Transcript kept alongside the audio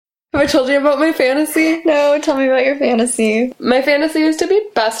Have I told you about my fantasy? No, tell me about your fantasy. My fantasy is to be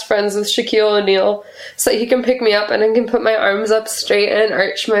best friends with Shaquille O'Neal so he can pick me up and I can put my arms up straight and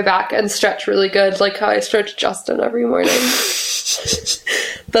arch my back and stretch really good, like how I stretch Justin every morning.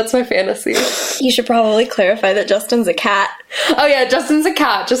 That's my fantasy. You should probably clarify that Justin's a cat. Oh yeah, Justin's a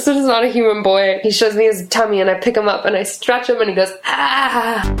cat. Justin is not a human boy. He shows me his tummy and I pick him up and I stretch him and he goes,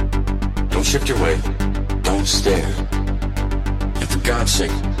 ah! Don't shift your weight. Don't stare. And for God's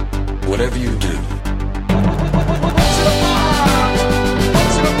sake, whatever you do,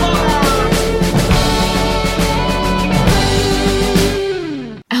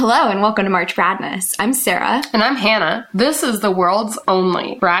 Hello and welcome to March Madness. I'm Sarah. And I'm Hannah. This is the world's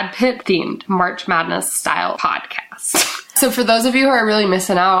only Brad Pitt-themed March Madness style podcast. So for those of you who are really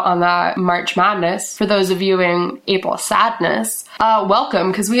missing out on that March Madness, for those of you in April Sadness,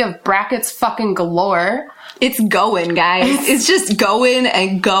 welcome, because we have brackets fucking galore. It's going, guys. It's just going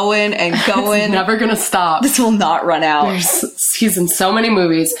and going and going. It's never gonna stop. This will not run out. He's in so many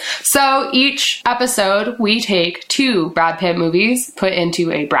movies. So each episode, we take 2 Brad Pitt movies, put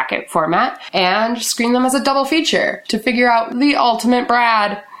into a bracket format, and screen them as a double feature to figure out the ultimate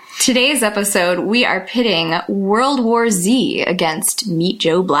Brad. Today's episode, we are pitting World War Z against Meet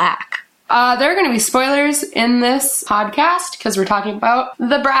Joe Black. There are going to be spoilers in this podcast because we're talking about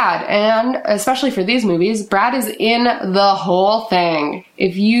the Brad, and especially for these movies, Brad is in the whole thing.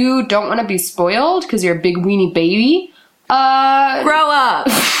 If you don't want to be spoiled because you're a big weenie baby, grow up.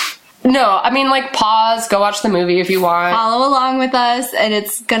 No, I mean, like, pause, go watch the movie if you want. Follow along with us, and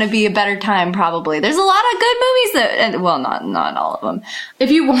it's gonna be a better time, probably. There's a lot of good movies and well, not all of them. If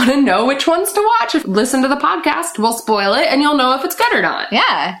you want to know which ones to watch, listen to the podcast. We'll spoil it, and you'll know if it's good or not.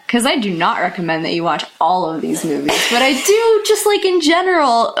 Yeah, because I do not recommend that you watch all of these movies, but I do, just like in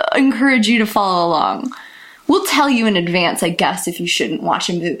general, encourage you to follow along. We'll tell you in advance, I guess, if you shouldn't watch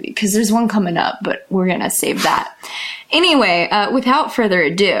a movie, because there's one coming up, but we're gonna save that. Anyway, without further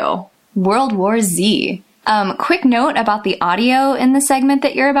ado, World War Z. Quick note about the audio in the segment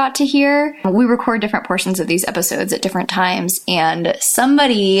that you're about to hear. We record different portions of these episodes at different times, and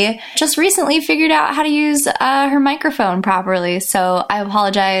somebody just recently figured out how to use her microphone properly, so I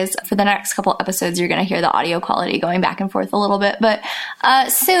apologize. For the next couple episodes, you're going to hear the audio quality going back and forth a little bit, but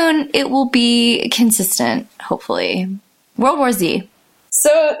soon it will be consistent, hopefully. World War Z.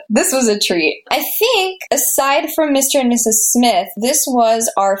 So this was a treat. I think, aside from Mr. and Mrs. Smith, this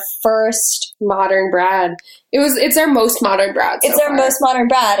was our first modern Brad. It's our most modern Brad so It's our far. most modern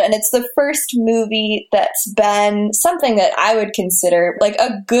Brad, and it's the first movie that's been something that I would consider like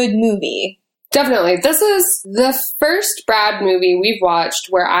a good movie. Definitely. This is the first Brad movie we've watched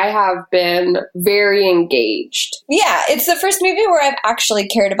where I have been very engaged. Yeah, it's the first movie where I've actually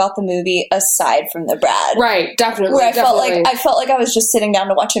cared about the movie aside from the Brad. Right, definitely. Where I definitely. felt like I was just sitting down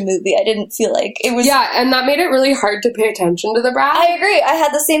to watch a movie. I didn't feel like it was... Yeah, and that made it really hard to pay attention to the Brad. I agree. I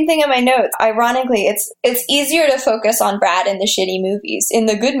had the same thing in my notes. Ironically, it's easier to focus on Brad in the shitty movies. In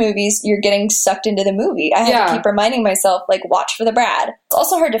the good movies, you're getting sucked into the movie. I had to keep reminding myself, like, watch for the Brad. It's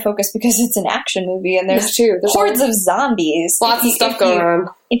also hard to focus because it's an action movie and there's hordes of zombies. Lots of stuff going on.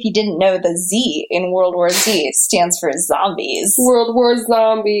 If you didn't know, the Z in World War Z stands for zombies. World War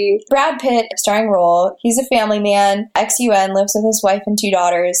Zombie. Brad Pitt, starring role, he's a family man, ex-UN, lives with his wife and 2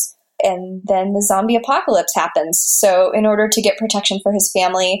 daughters, and then the zombie apocalypse happens. So in order to get protection for his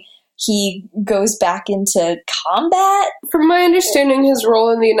family, he goes back into combat. From my understanding, his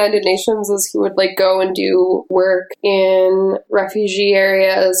role in the United Nations is he would like go and do work in refugee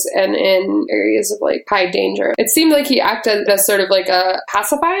areas and in areas of like high danger. It seemed like he acted as sort of like a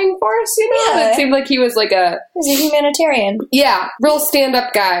pacifying force, you know? Yeah. It seemed like he was like He's a humanitarian. Yeah, real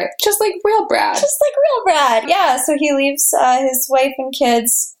stand-up guy. Just like real Brad. Just like real Brad, yeah. So he leaves his wife and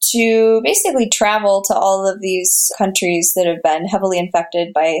kids to basically travel to all of these countries that have been heavily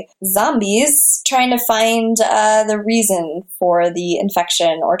infected by zombies, trying to find the reason for the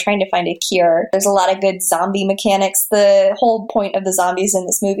infection or trying to find a cure. There's a lot of good zombie mechanics. The whole point of the zombies in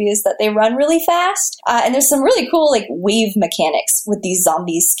this movie is that they run really fast, and there's some really cool like wave mechanics with these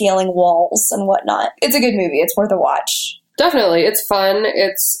zombies scaling walls and whatnot. It's a good movie. It's worth a watch. Definitely. It's fun.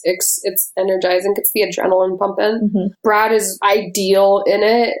 It's energizing. It's the adrenaline pumping. Mm-hmm. Brad is ideal in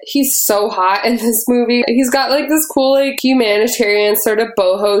it. He's so hot in this movie. He's got like this cool like humanitarian sort of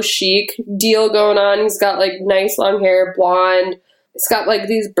boho chic deal going on. He's got like nice long hair, blonde. He's got like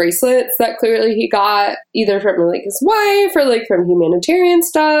these bracelets that clearly he got either from like his wife or like from humanitarian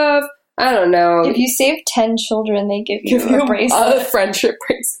stuff. I don't know. If you save 10 children, they give you a bracelet. A friendship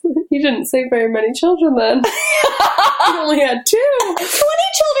bracelet. He didn't save very many children then. He only had 2. 20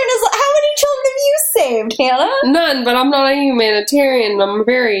 children is... How many children have you saved, Hannah? None, but I'm not a humanitarian. I'm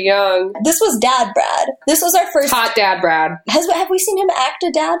very young. This was Dad Brad. This was our first... Hot dad Brad. Have we seen him act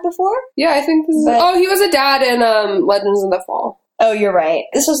a dad before? Yeah, I think this is... But- Oh, he was a dad in Legends of the Fall. Oh, you're right.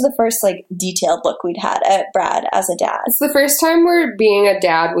 This was the first, like, detailed look we'd had at Brad as a dad. It's the first time where being a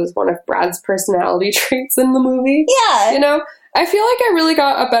dad was one of Brad's personality traits in the movie. Yeah. You know? I feel like I really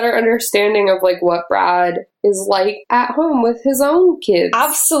got a better understanding of, like, what Brad is like at home with his own kids.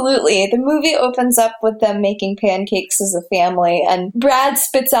 Absolutely. The movie opens up with them making pancakes as a family, and Brad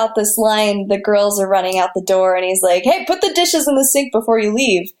spits out this line, the girls are running out the door, and he's like, hey, put the dishes in the sink before you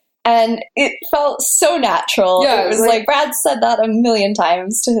leave. And it felt so natural. Yeah, it was like Brad said that a million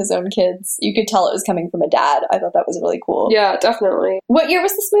times to his own kids. You could tell it was coming from a dad. I thought that was really cool. Yeah, definitely. What year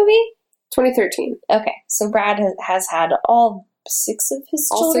was this movie? 2013. Okay, so Brad has had all 6 of his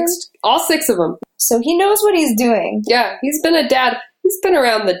children? All 6 of them. So he knows what he's doing. Yeah, he's been a dad. He's been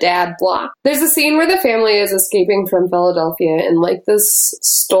around the dad block. There's a scene where the family is escaping from Philadelphia in like this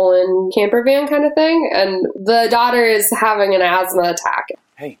stolen camper van kind of thing, and the daughter is having an asthma attack.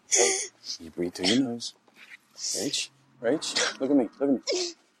 Hey, you breathe through your nose. Rach, look at me. You're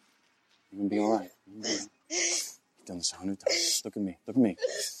gonna be all right. You've done this 100 times. Look at me.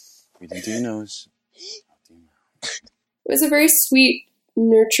 Breathe in through your nose, out through your mouth. It was a very sweet,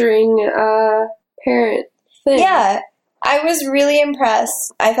 nurturing parent thing. Yeah, I was really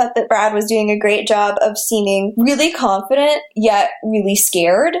impressed. I thought that Brad was doing a great job of seeming really confident, yet really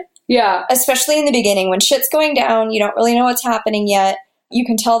scared. Yeah. Especially in the beginning, when shit's going down, you don't really know what's happening yet. You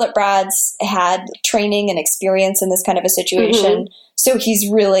can tell that Brad's had training and experience in this kind of a situation. Mm-hmm. So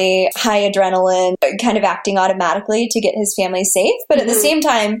he's really high adrenaline, kind of acting automatically to get his family safe. But at the same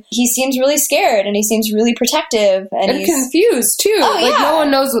time, he seems really scared and he seems really protective. And he's confused, too. Oh, like, yeah. no one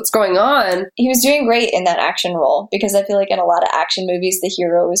knows what's going on. He was doing great in that action role, because I feel like in a lot of action movies, the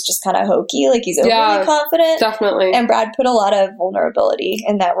hero is just kind of hokey. Like, he's overly confident. Definitely. And Brad put a lot of vulnerability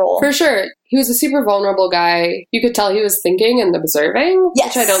in that role. For sure. He was a super vulnerable guy. You could tell he was thinking and observing,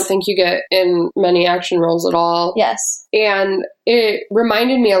 Yes. which I don't think you get in many action roles at all. Yes. And it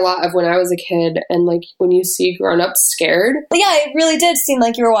reminded me a lot of when I was a kid, and like when you see grown-ups scared. But yeah, it really did seem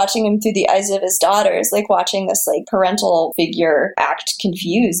like you were watching him through the eyes of his daughters, like watching this like parental figure act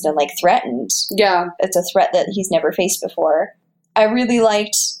confused and like threatened. Yeah. It's a threat that he's never faced before. I really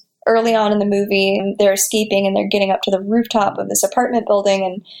liked early on in the movie, they're escaping and they're getting up to the rooftop of this apartment building,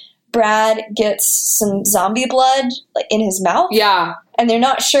 and Brad gets some zombie blood like in his mouth. Yeah. And they're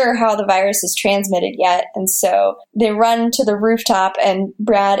not sure how the virus is transmitted yet. And so they run to the rooftop, and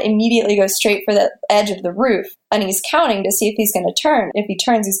Brad immediately goes straight for the edge of the roof. And he's counting to see if he's going to turn. If he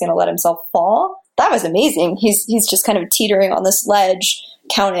turns, he's going to let himself fall. That was amazing. He's just kind of teetering on this ledge,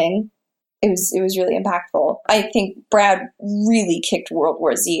 counting. It was really impactful. I think Brad really kicked World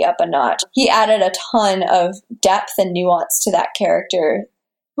War Z up a notch. He added a ton of depth and nuance to that character.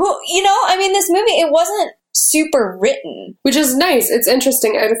 Well, you know, I mean, this movie, it wasn't super written. Which is nice. It's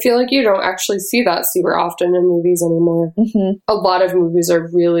interesting. I feel like you don't actually see that super often in movies anymore. Mm-hmm. A lot of movies are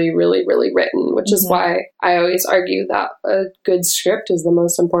really, really, really written, which is why I always argue that a good script is the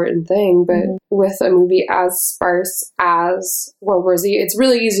most important thing. But with a movie as sparse as World War Z, it's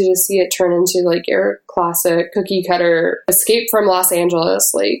really easy to see it turn into like your classic cookie cutter escape from Los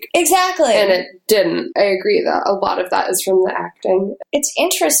Angeles. Like, exactly. And it didn't. I agree that a lot of that is from the acting. It's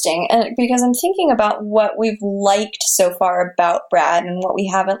interesting because I'm thinking about what we've liked so far about Brad and what we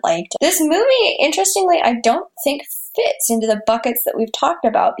haven't liked. This movie, interestingly, I don't think fits into the buckets that we've talked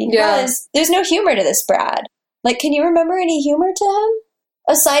about, because there's no humor to this Brad. Like, can you remember any humor to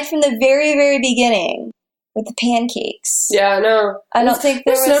him? Aside from the very, very beginning with the pancakes. Yeah, no. I don't think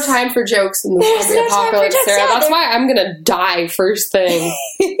there's no time for jokes in the zombie apocalypse, Sarah. That's why I'm gonna die first thing.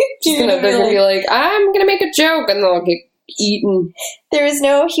 They're gonna be like, I'm gonna make a joke, and they'll get eaten. There was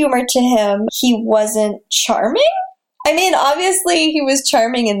no humor to him. He wasn't charming. I mean, obviously he was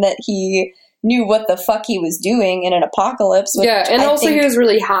charming in that he knew what the fuck he was doing in an apocalypse. Yeah, and also he was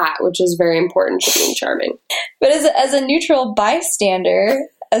really hot, which is very important to being charming. But as a neutral bystander,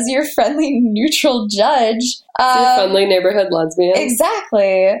 as your friendly neutral judge, your friendly neighborhood lesbian.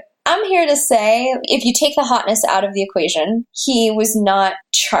 Exactly. I'm here to say, if you take the hotness out of the equation, he was not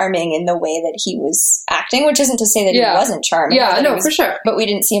charming in the way that he was acting, which isn't to say that he wasn't charming. Yeah, no, for sure. But we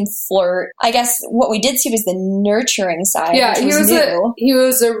didn't see him flirt. I guess what we did see was the nurturing side. Yeah, which was new. He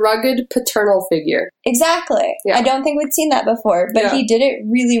was a rugged paternal figure. Exactly. Yeah. I don't think we'd seen that before, but he did it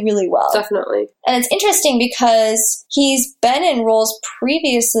really, really well. Definitely. And it's interesting because he's been in roles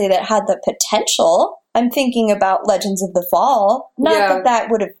previously that had the potential. I'm thinking about Legends of the Fall. Not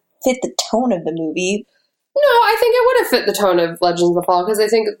that would have fit the tone of the movie. No, I think it would have fit the tone of Legends of the Fall, because I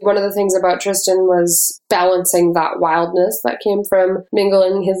think one of the things about Tristan was balancing that wildness that came from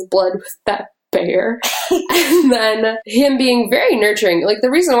mingling his blood with that bear. And then him being very nurturing. Like,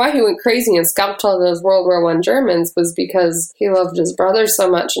 the reason why he went crazy and scalped all those World War I Germans was because he loved his brother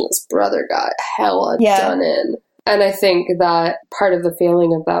so much, and his brother got hella done in. And I think that part of the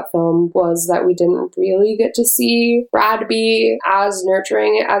failing of that film was that we didn't really get to see Brad be as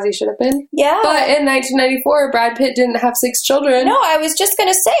nurturing as he should have been. Yeah. But in 1994, Brad Pitt didn't have 6 children. No, I was just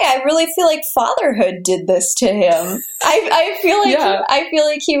gonna say, I really feel like fatherhood did this to him. I feel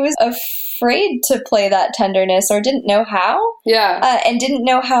like he was afraid to play that tenderness, or didn't know how. Yeah. And didn't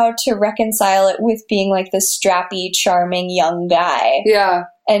know how to reconcile it with being like this strappy, charming young guy. Yeah.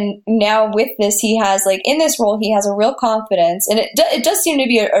 And now with this, he has, like, in this role, he has a real confidence. And it does seem to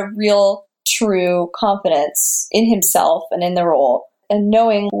be a real, true confidence in himself and in the role. And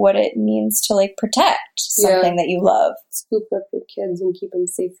knowing what it means to, like, protect something that you love. Scoop up your kids and keep them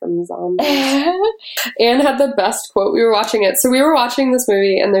safe from zombies. Anne had the best quote. We were watching it. So we were watching this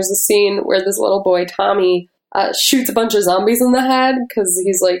movie, and there's a scene where this little boy, Tommy, shoots a bunch of zombies in the head because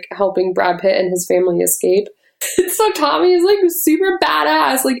he's, like, helping Brad Pitt and his family escape. So Tommy is, like, super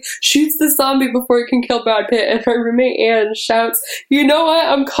badass, like, shoots the zombie before he can kill Brad Pitt, and our roommate Anne shouts, "You know what?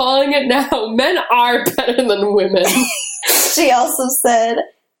 I'm calling it now. Men are better than women." She also said,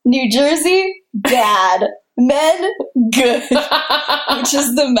 "New Jersey, bad. Men, good." Which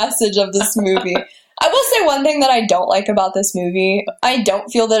is the message of this movie. I will say one thing that I don't like about this movie. I don't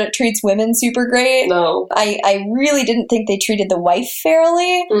feel that it treats women super great. No. I really didn't think they treated the wife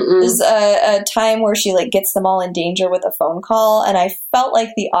fairly. There's a time where she, like, gets them all in danger with a phone call, and I felt like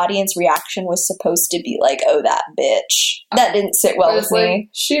the audience reaction was supposed to be like, "Oh, that bitch." That didn't sit well with me. Like,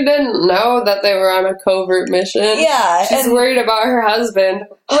 she didn't know that they were on a covert mission. Yeah. She's worried about her husband,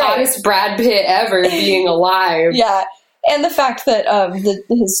 hottest Brad Pitt ever, being alive. Yeah. And the fact that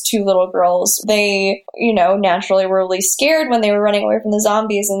his 2 little girls, they, naturally were really scared when they were running away from the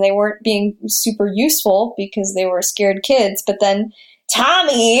zombies, and they weren't being super useful because they were scared kids. But then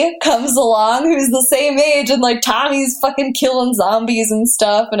Tommy comes along, who's the same age, and, like, Tommy's fucking killing zombies and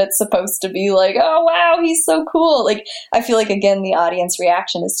stuff, and it's supposed to be like, oh, wow, he's so cool. Like, I feel like, again, the audience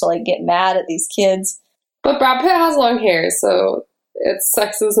reaction is to, like, get mad at these kids. But Brad Pitt has long hair, so its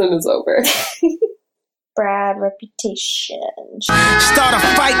sexism is over. Brad reputation. Start a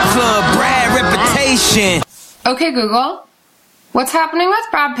fight club, Brad reputation. Okay, Google. What's happening with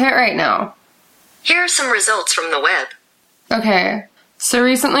Brad Pitt right now? Here are some results from the web. Okay. So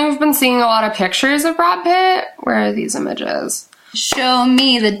recently we've been seeing a lot of pictures of Brad Pitt. Where are these images? Show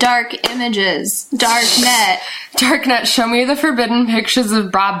me the dark images. Darknet. Darknet, show me the forbidden pictures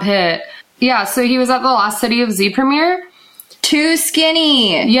of Brad Pitt. Yeah, so he was at the Lost City of Z premiere. Too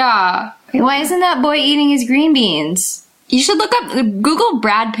skinny. Yeah. Why isn't that boy eating his green beans? You should Google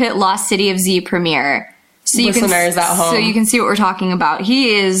Brad Pitt Lost City of Z premiere. So Listeners at home. So you can see what we're talking about.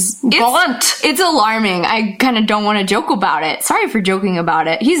 He is blunt. It's alarming. I kind of don't want to joke about it. Sorry for joking about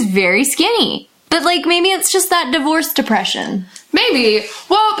it. He's very skinny. But, like, maybe it's just that divorce depression. Maybe.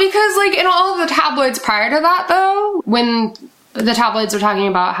 Well, because, like, in all of the tabloids prior to that, though, when the tabloids were talking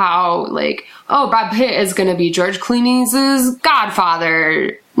about how, like, oh, Brad Pitt is going to be George Clooney's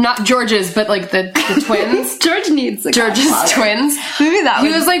godfather. Not George's, but, like, the twins. George needs a George's godfather. twins. Maybe that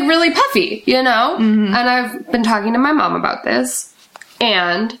He was, like, really puffy, you know? Mm-hmm. And I've been talking to my mom about this.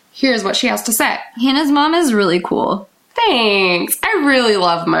 And here's what she has to say. Hannah's mom is really cool. Thanks. I really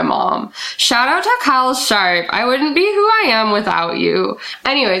love my mom. Shout out to Kyle Sharp. I wouldn't be who I am without you.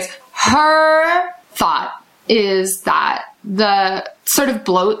 Anyways, her thought is that the sort of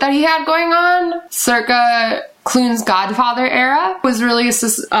bloat that he had going on circa Clooney's Godfather era was really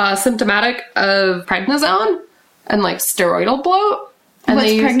symptomatic of prednisone and, like, steroidal bloat. And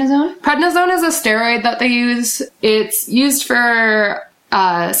what's prednisone? Prednisone is a steroid that they use. It's used for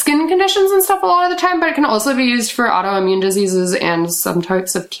skin conditions and stuff a lot of the time, but it can also be used for autoimmune diseases and some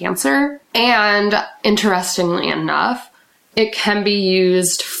types of cancer. And interestingly enough, it can be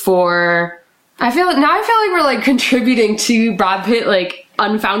used for... I feel like we're, like, contributing to Brad Pitt, like,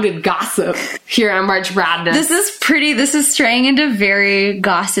 unfounded gossip here on March Madness. This is straying into very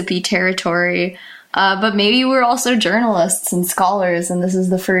gossipy territory. But maybe we're also journalists and scholars, and this is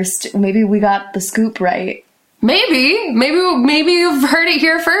the first... Maybe we got the scoop right. Maybe you've heard it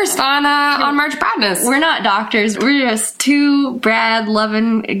here first on March Madness. We're not doctors. We're just 2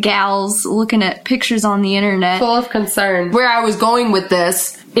 Brad-loving gals looking at pictures on the internet. Full of concern. Where I was going with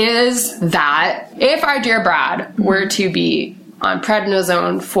this is that if our dear Brad were to be on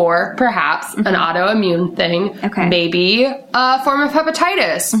prednisone for perhaps an autoimmune thing. Okay. Maybe a form of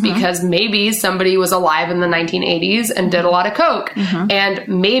hepatitis, because maybe somebody was alive in the 1980s and did a lot of coke. And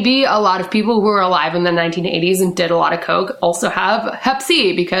maybe a lot of people who were alive in the 1980s and did a lot of coke also have hep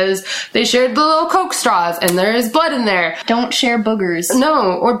C because they shared the little coke straws and there is blood in there. Don't share boogers.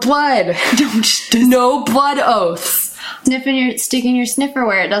 No, or blood. No blood oaths. Sticking your sniffer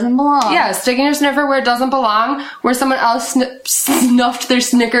where it doesn't belong. Yeah, sticking your sniffer where it doesn't belong, where someone else snuffed their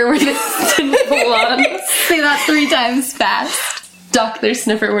snicker where it didn't belong. Say that 3 times fast. Duck their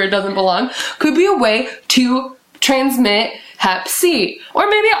sniffer where it doesn't belong. Could be a way to transmit hep C. Or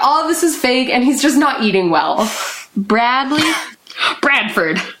maybe all of this is fake and he's just not eating well. Bradford.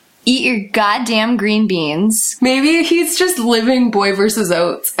 Eat your goddamn green beans. Maybe he's just living Boy vs.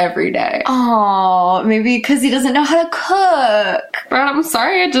 Oats every day. Oh, maybe because he doesn't know how to cook. Brad, I'm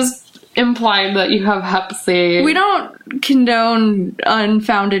sorry, I just implied that you have hep C. We don't condone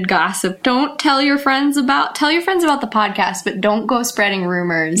unfounded gossip. Don't tell your friends about the podcast, but don't go spreading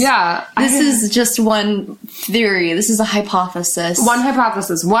rumors. Yeah. This is just one theory. This is a hypothesis. One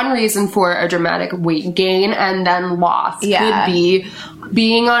hypothesis. One reason for a dramatic weight gain and then loss Yeah. could be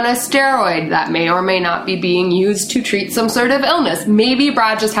being on a steroid that may or may not be being used to treat some sort of illness. Maybe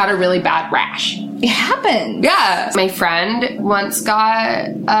Brad just had a really bad rash. It happened. Yeah. My friend once got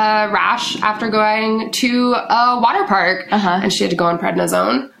a rash after going to a water park, and she had to go on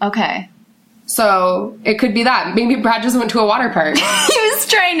prednisone. Okay. So it could be that. Maybe Brad just went to a water park. He was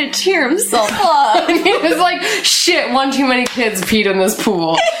trying to cheer himself up. And he was like, shit, one too many kids peed in this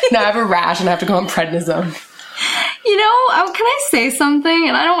pool. Now I have a rash and I have to go on prednisone. You know, can I say something?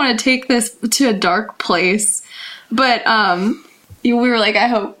 And I don't want to take this to a dark place, but we were like, I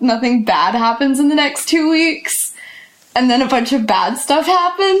hope nothing bad happens in the next 2 weeks. And then a bunch of bad stuff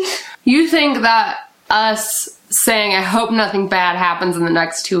happened. You think that us saying, I hope nothing bad happens in the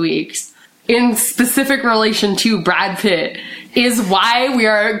next 2 weeks, in specific relation to Brad Pitt, is why we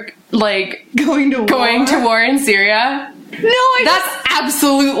are, like, going to war in Syria? No, That's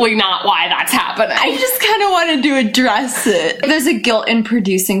absolutely not why that's happening. I just kind of wanted to address it. There's a guilt in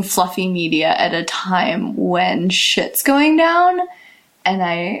producing fluffy media at a time when shit's going down. And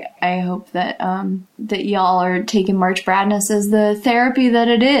I hope that that y'all are taking March Bradness as the therapy that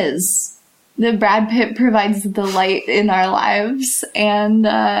it is. The Brad Pitt provides the light in our lives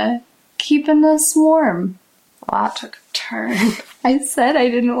and keeping us warm. Well, that took a turn. I said I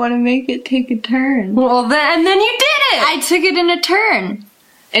didn't want to make it take a turn. Well, then you did it! I took it in a turn.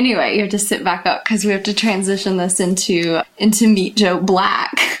 Anyway, you have to sit back up because we have to transition this into Meet Joe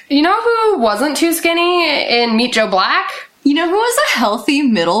Black. You know who wasn't too skinny in Meet Joe Black? You know who was a healthy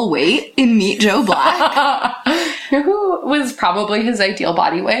middleweight in Meet Joe Black? You know who was probably his ideal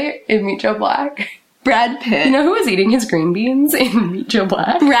body weight in Meet Joe Black? Brad Pitt. You know who was eating his green beans in Meet Joe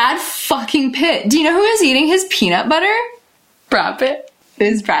Black? Brad fucking Pitt. Do you know who was eating his peanut butter? Brad Pitt.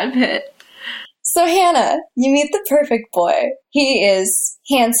 It was Brad Pitt. So Hannah, you meet the perfect boy. He is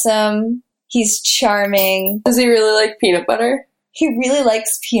handsome. He's charming. Does he really like peanut butter? He really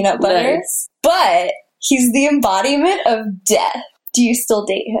likes peanut butter. Nice. But he's the embodiment of death. Do you still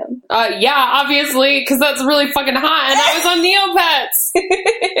date him? Yeah, obviously, because that's really fucking hot, and I was on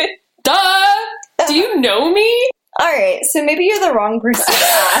Neopets. Duh! Do you know me? Alright, so maybe you're the wrong person to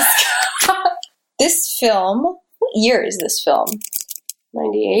ask. This film, what year is this film?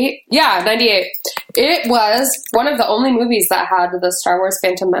 98? Yeah, 98. It was one of the only movies that had the Star Wars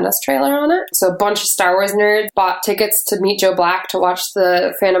Phantom Menace trailer on it. So a bunch of Star Wars nerds bought tickets to Meet Joe Black to watch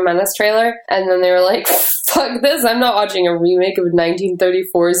the Phantom Menace trailer. And then they were like, fuck this, I'm not watching a remake of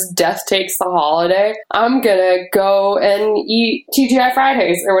 1934's Death Takes the Holiday. I'm gonna go and eat TGI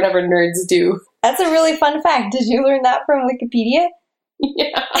Fridays, or whatever nerds do. That's a really fun fact. Did you learn that from Wikipedia?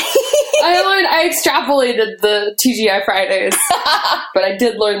 Yeah. I extrapolated the TGI Fridays, but I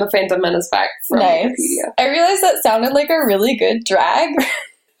did learn the Phantom Menace fact from Wikipedia. I realized that sounded like a really good drag,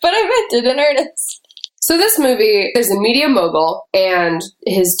 but I meant it in earnest. So this movie, there's a media mogul and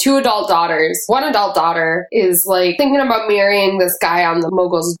his 2 adult daughters. One adult daughter is like thinking about marrying this guy on the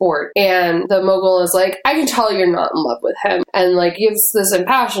mogul's board. And the mogul is like, I can tell you're not in love with him. And like gives this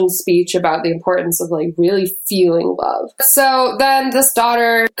impassioned speech about the importance of like really feeling love. So then this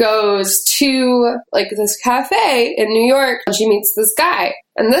daughter goes to like this cafe in New York and she meets this guy.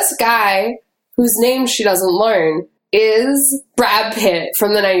 And this guy, whose name she doesn't learn, is Brad Pitt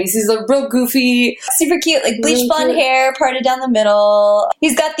from the 90s. He's a real goofy, super cute, like bleach blonde hair, parted down the middle.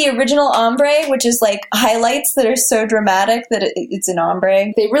 He's got the original ombre, which is like highlights that are so dramatic that it's an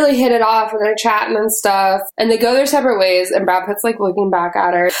ombre. They really hit it off and they're chatting and stuff. And they go their separate ways and Brad Pitt's like looking back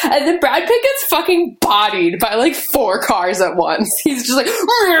at her. And then Brad Pitt gets fucking bodied by like 4 cars at once. He's just like, he's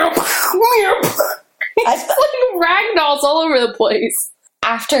like ragdolls all over the place.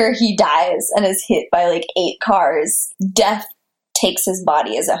 After he dies and is hit by like 8 cars, Death takes his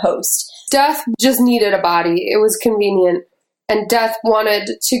body as a host. Death just needed a body. It was convenient. And Death wanted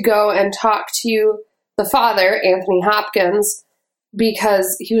to go and talk to the father, Anthony Hopkins,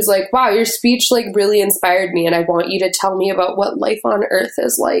 because he was like, wow, your speech like really inspired me and I want you to tell me about what life on Earth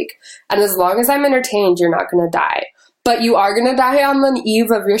is like. And as long as I'm entertained, you're not going to die. But you are going to die on the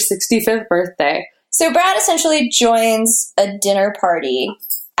eve of your 65th birthday. So Brad essentially joins a dinner party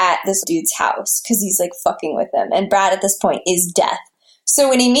at this dude's house because he's like fucking with him. And Brad at this point is Death. So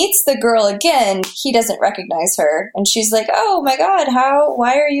when he meets the girl again, he doesn't recognize her. And she's like, oh my God,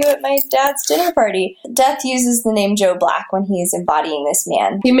 why are you at my dad's dinner party? Death uses the name Joe Black when he's embodying this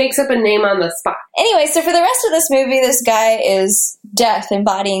man. He makes up a name on the spot. Anyway, so for the rest of this movie, this guy is Death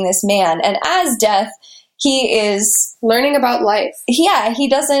embodying this man. And as Death, he is learning about life. Yeah, he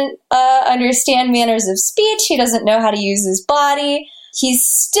doesn't understand manners of speech. He doesn't know how to use his body. He's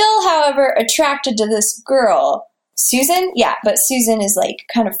still, however, attracted to this girl, Susan. Yeah, but Susan is like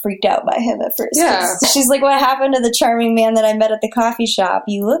kind of freaked out by him at first. Yeah. She's like, what happened to the charming man that I met at the coffee shop?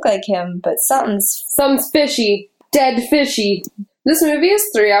 You look like him, but something's fishy. Dead fishy. This movie is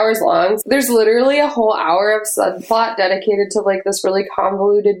 3 hours long. There's literally a whole hour of subplot dedicated to like this really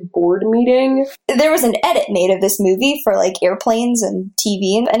convoluted board meeting. There was an edit made of this movie for like airplanes and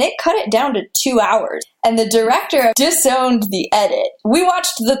TV, and it cut it down to 2 hours. And the director disowned the edit. We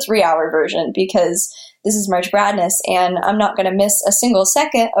watched the 3-hour version because this is March Bradness, and I'm not going to miss a single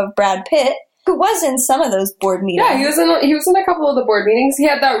second of Brad Pitt, who was in some of those board meetings. Yeah, he was in a couple of the board meetings. He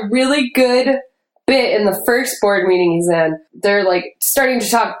had that really good bit in the first board meeting he's in. They're like starting to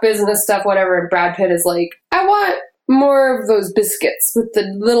talk business stuff, whatever, and Brad Pitt is like, I want more of those biscuits with the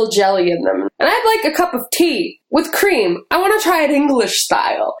little jelly in them. And I'd like a cup of tea with cream. I want to try it English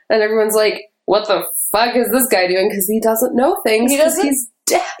style. And everyone's like, what the fuck is this guy doing? Because he doesn't know things. He's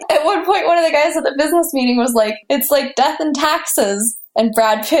dead. At one point, one of the guys at the business meeting was like, it's like death and taxes. And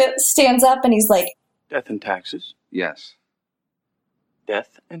Brad Pitt stands up and he's like, Death and taxes? Yes.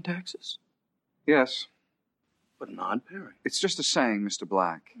 Death and taxes? Yes. What an odd pairing. It's just a saying, Mr.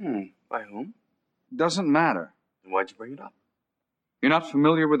 Black. By whom? Doesn't matter. Then why'd you bring it up? You're not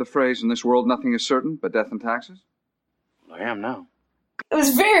familiar with the phrase, in this world nothing is certain but death and taxes? Well, I am now. it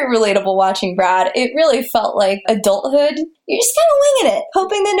was very relatable watching Brad. It really felt like adulthood. You're just kind of winging it,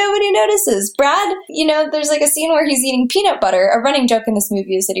 hoping that nobody notices. Brad, you know, there's like a scene where he's eating peanut butter. A running joke in this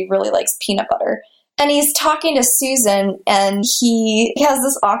movie is that he really likes peanut butter. And he's talking to Susan, and he has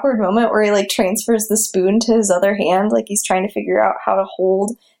this awkward moment where he, like, transfers the spoon to his other hand. Like, he's trying to figure out how to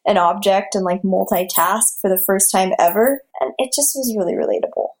hold an object and, like, multitask for the first time ever. And it just was really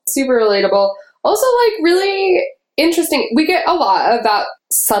relatable. Super relatable. Also, like, really interesting. We get a lot of that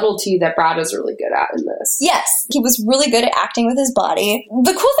subtlety that Brad is really good at in this. Yes, he was really good at acting with his body.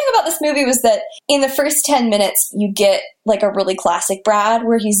 The cool thing about this movie was that in the first 10 minutes, you get like a really classic Brad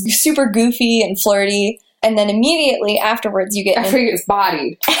where he's super goofy and flirty. And then immediately afterwards, you get... After he gets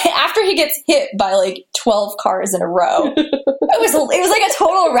bodied. After he gets hit by like 12 cars in a row. It was like a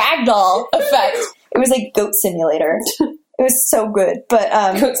total ragdoll effect. It was like Goat Simulator. It was so good. But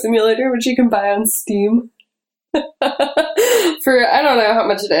Goat Simulator, which you can buy on Steam. For I don't know how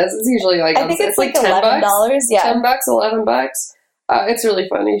much it is. It's usually like I think it's like $11. Yeah, $10, $11. It's really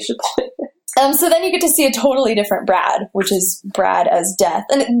fun. You should play it. So then you get to see a totally different Brad, which is Brad as Death.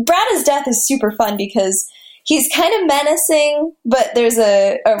 And Brad as Death is super fun because he's kind of menacing, but there's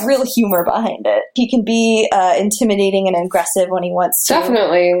a real humor behind it. He can be intimidating and aggressive when he wants to.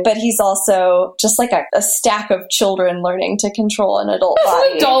 Definitely. But he's also just like a stack of children learning to control an adult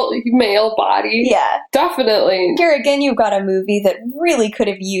body. An adult male body. Yeah. Definitely. Here again, you've got a movie that really could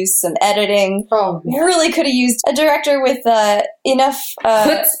have used some editing. Oh, man. Really could have used a director with enough...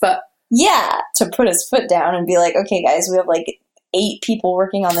 chutzpah. Yeah, to put his foot down and be like, okay, guys, we have like 8 people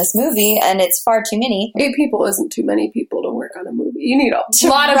working on this movie, and it's far too many. 8 people isn't too many people to work on a movie. You need a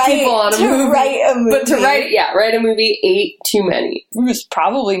lot of people on a movie. Write a movie. But to write a movie, 8 too many. It was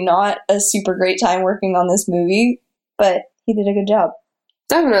probably not a super great time working on this movie, but he did a good job.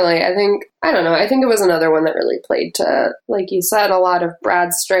 Definitely. I don't know, I think it was another one that really played to, like you said, a lot of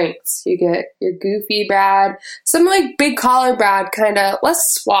Brad's strengths. You get your goofy Brad, some like big collar Brad, kind of less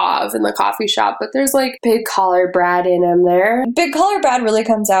suave in the coffee shop, but there's like big collar Brad in him there. Big collar Brad really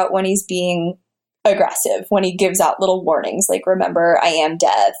comes out when he's being aggressive, when he gives out little warnings like, remember, I am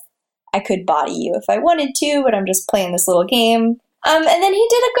death. I could body you if I wanted to, but I'm just playing this little game. And then he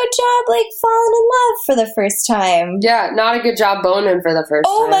did a good job, like, falling in love for the first time. Yeah, not a good job boning for the first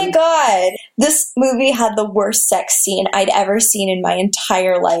time. Oh my god. This movie had the worst sex scene I'd ever seen in my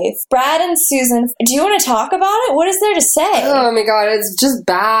entire life. Brad and Susan, do you want to talk about it? What is there to say? Oh my god, it's just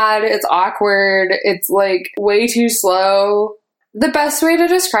bad. It's awkward. It's, like, way too slow. The best way to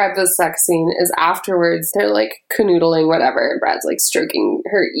describe this sex scene is afterwards, they're, like, canoodling, whatever, and Brad's, like, stroking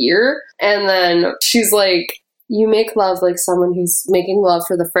her ear, and then she's like, you make love like someone who's making love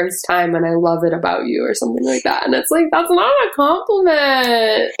for the first time, and I love it about you, or something like that. And it's like, that's not a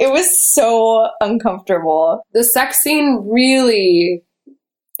compliment. It was so uncomfortable. The sex scene really...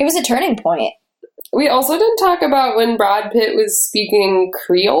 It was a turning point. We also didn't talk about when Brad Pitt was speaking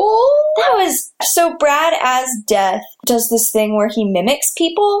Creole. That was... So Brad as Death does this thing where he mimics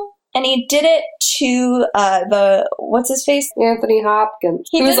people, and he did it to what's his face? Anthony Hopkins.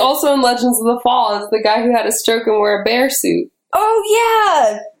 He was did- also in Legends of the Fall as the guy who had a stroke and wore a bear suit. Oh,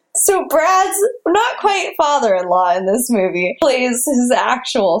 yeah! So Brad's not quite father-in-law in this movie plays his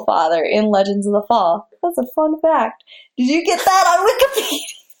actual father in Legends of the Fall. That's a fun fact. Did you get that on Wikipedia?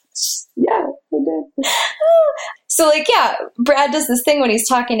 Yeah, I did. So, like, yeah, Brad does this thing when he's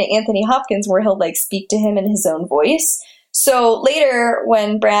talking to Anthony Hopkins where he'll, like, speak to him in his own voice. So later,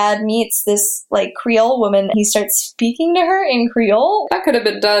 when Brad meets this, like, Creole woman, he starts speaking to her in Creole. That could have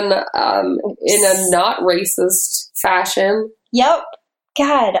been done in a not racist fashion. Yep.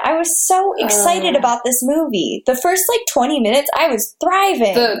 God, I was so excited about this movie. The first, like, 20 minutes, I was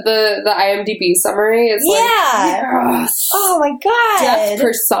thriving. The IMDb summary is like, yes. Oh my god. Death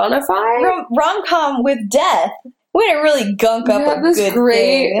personified? Rom-com with death. Way to really gunk up a this good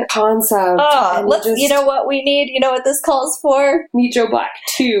great thing. concept. Oh, you know what we need? You know what this calls for? Meet Joe Black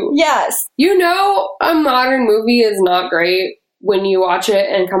 2. Yes. You know, a modern movie is not great when you watch it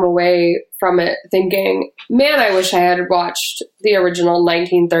and come away from it thinking, man, I wish I had watched the original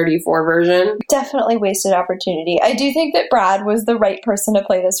 1934 version. Definitely wasted opportunity. I do think that Brad was the right person to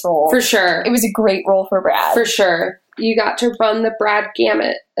play this role. For sure. It was a great role for Brad. For sure. You got to run the Brad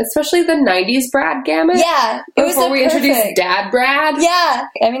gamut, especially the 90s Brad gamut. Yeah. It was before we introduced Dad Brad. Yeah.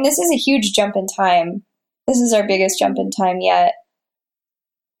 I mean, this is a huge jump in time. This is our biggest jump in time yet.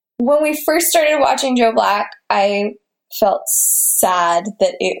 When we first started watching Joe Black, I felt sad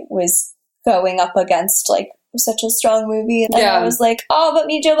that it was going up against, like, such a strong movie. And I was like, oh, but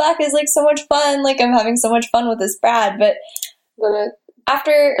Meet Joe Black is, like, so much fun. Like, I'm having so much fun with this Brad. But then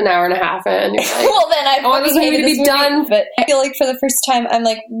after an hour and a half in, you're like, well, then I want this movie to be done. But I feel like for the first time, I'm,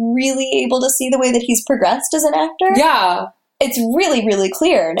 like, really able to see the way that he's progressed as an actor. Yeah. It's really, really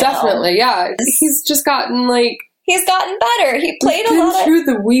clear now. Definitely, yeah. He's just gotten, like... He's gotten better. He played a lot of... through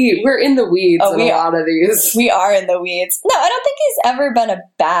the weeds. We're in the weeds in a lot of these. We are in the weeds. No, I don't think he's ever been a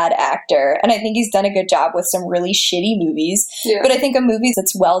bad actor. And I think he's done a good job with some really shitty movies. Yeah. But I think a movie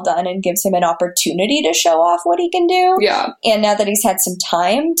that's well done and gives him an opportunity to show off what he can do. Yeah. And now that he's had some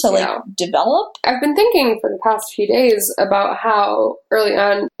time to, like, develop. I've been thinking for the past few days about how early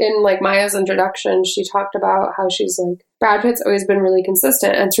on in, like, Maya's introduction, she talked about how she's like, Brad Pitt's always been really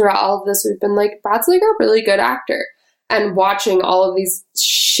consistent. And throughout all of this, we've been like, Brad's like a really good actor. And watching all of these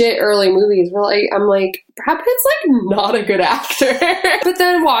shit early movies, I'm like, Brad Pitt's like not a good actor. But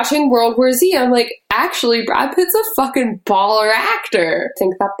then watching World War Z, I'm like, actually, Brad Pitt's a fucking baller actor. I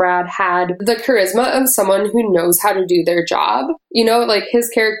think that Brad had the charisma of someone who knows how to do their job. You know, like his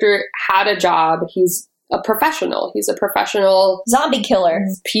character had a job. He's a professional. He's a professional zombie killer.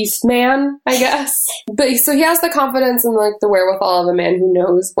 Peace man, I guess. But so he has the confidence and like the wherewithal of a man who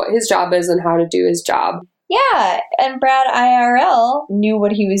knows what his job is and how to do his job. Yeah, and Brad IRL knew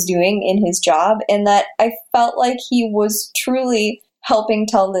what he was doing in his job, and that I felt like he was truly helping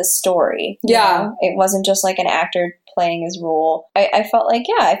tell this story. Yeah. know? It wasn't just like an actor playing his role. I felt like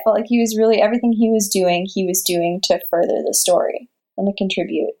he was really, everything he was doing to further the story and to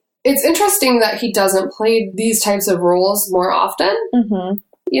contribute. It's interesting that he doesn't play these types of roles more often. Mm-hmm.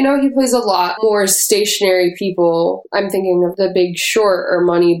 You know, he plays a lot more stationary people. I'm thinking of The Big Short or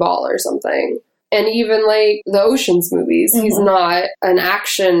Moneyball or something. And even, like, the Ocean's movies, he's not an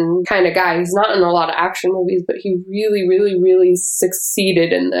action kind of guy. He's not in a lot of action movies, but he really, really, really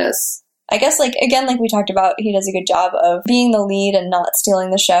succeeded in this. I guess, like, again, like we talked about, he does a good job of being the lead and not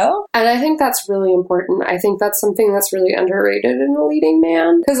stealing the show. And I think that's really important. I think that's something that's really underrated in a leading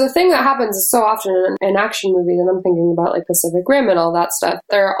man. Because the thing that happens is so often in action movies, and I'm thinking about like Pacific Rim and all that stuff,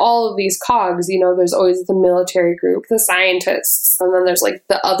 there are all of these cogs, you know, there's always the military group, the scientists, and then there's like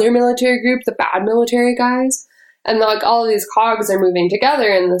the other military group, the bad military guys. And like all of these cogs are moving together,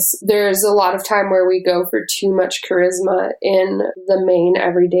 and there's a lot of time where we go for too much charisma in the main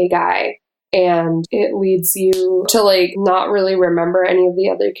everyday guy. And it leads you to like not really remember any of the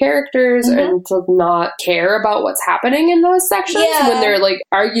other characters and to not care about what's happening in those sections when they're like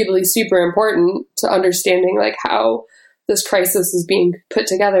arguably super important to understanding like how this crisis is being put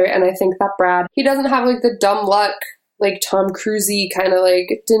together. And I think that Brad, he doesn't have like the dumb luck, like Tom Cruise-y kind of like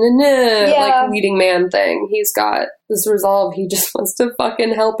like leading man thing. He's got this resolve. He just wants to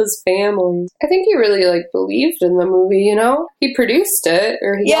fucking help his family. I think he really like believed in the movie, you know? He produced it,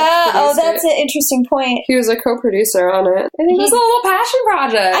 or he that's an interesting point. He was a co-producer on it. I think it was a little passion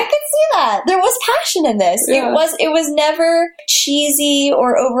project. I could see that. There was passion in this. Yeah. It was never cheesy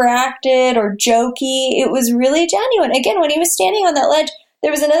or overacted or jokey. It was really genuine. Again, when he was standing on that ledge, there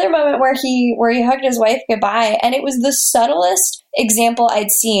was another moment where he hugged his wife goodbye, and it was the subtlest example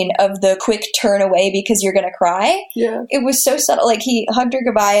I'd seen of the quick turn away because you're gonna cry. Yeah. It was so subtle. Like, he hugged her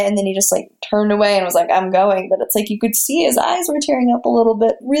goodbye, and then he just like turned away and was like, I'm going. But it's like you could see his eyes were tearing up a little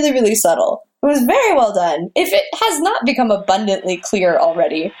bit. Really, really subtle. It was very well done. If it has not become abundantly clear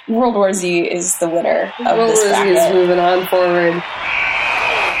already, World War Z is the winner of World this War bracket. Z is moving on forward.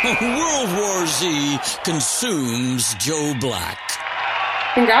 World War Z consumes Joe Black.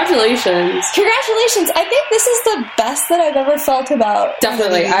 Congratulations. Congratulations. I think this is the best that I've ever felt about.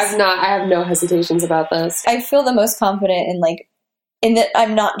 Definitely. I have no hesitations about this. I feel the most confident in that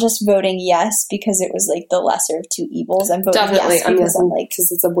I'm not just voting yes because it was like the lesser of two evils. I'm voting Definitely. yes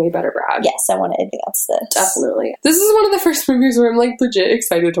because it's a way better Brad. Yes, I want to advance this. Definitely. This is one of the first movies where I'm like legit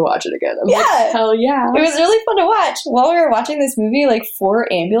excited to watch it again. I'm like, hell yeah. It was really fun to watch. While we were watching this movie, like 4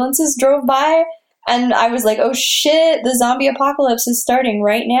 ambulances drove by. And I was like, oh shit, the zombie apocalypse is starting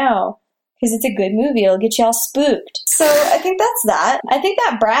right now. Because it's a good movie. It'll get you all spooked. So I think that's that. I think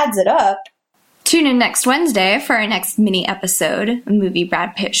that Brads it up. Tune in next Wednesday for our next mini episode, a movie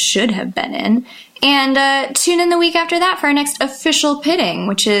Brad Pitt should have been in. And tune in the week after that for our next official pitting,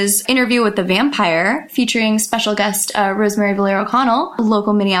 which is Interview with the Vampire, featuring special guest Rosemary Valero Connell, a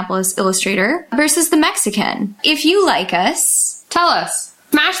local Minneapolis illustrator, versus The Mexican. If you like us, tell us.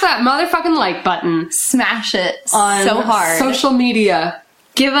 Smash that motherfucking like button. Smash it on so hard. Social media.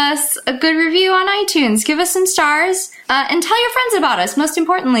 Give us a good review on iTunes. Give us some stars. And tell your friends about us. Most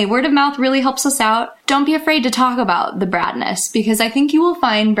importantly, word of mouth really helps us out. Don't be afraid to talk about the Bradness, because I think you will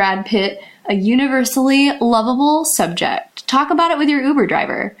find Brad Pitt a universally lovable subject. Talk about it with your Uber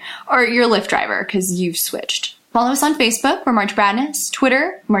driver. Or your Lyft driver, because you've switched. Follow us on Facebook, we're March Bradness.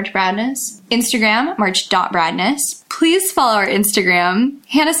 Twitter, March Bradness. Instagram, March.Bradness. Please follow our Instagram.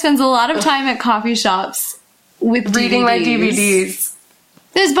 Hannah spends a lot of time at coffee shops with reading my DVDs.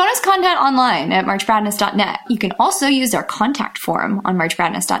 There's bonus content online at marchbradness.net. You can also use our contact form on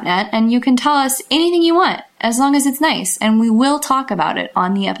marchbradness.net, and you can tell us anything you want, as long as it's nice, and we will talk about it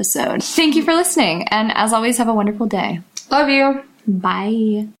on the episode. Thank you for listening, and as always, have a wonderful day. Love you.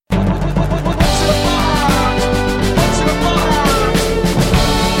 Bye.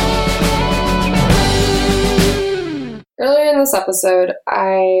 Earlier in this episode,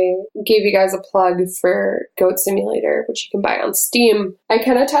 I gave you guys a plug for Goat Simulator, which you can buy on Steam. I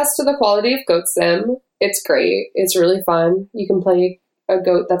can attest to the quality of Goat Sim. It's great. It's really fun. You can play a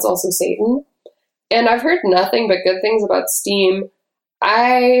goat that's also Satan. And I've heard nothing but good things about Steam.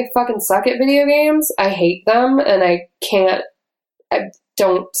 I fucking suck at video games. I hate them, and I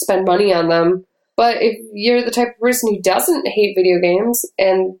don't spend money on them. But if you're the type of person who doesn't hate video games,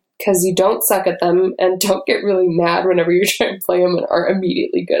 and because you don't suck at them and don't get really mad whenever you try and play them and are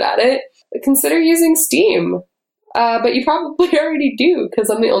immediately good at it, consider using Steam. But you probably already do,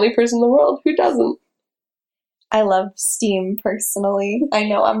 because I'm the only person in the world who doesn't. I love Steam personally. I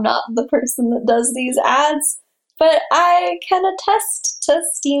know I'm not the person that does these ads, but I can attest to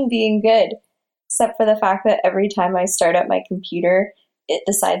Steam being good, except for the fact that every time I start up my computer, it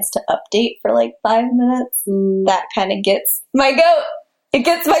decides to update for like 5 minutes. That kind of gets my goat. It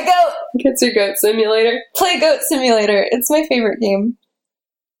gets my goat. Gets your Goat Simulator. Play Goat Simulator. It's my favorite game.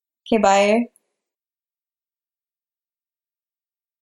 Okay, bye.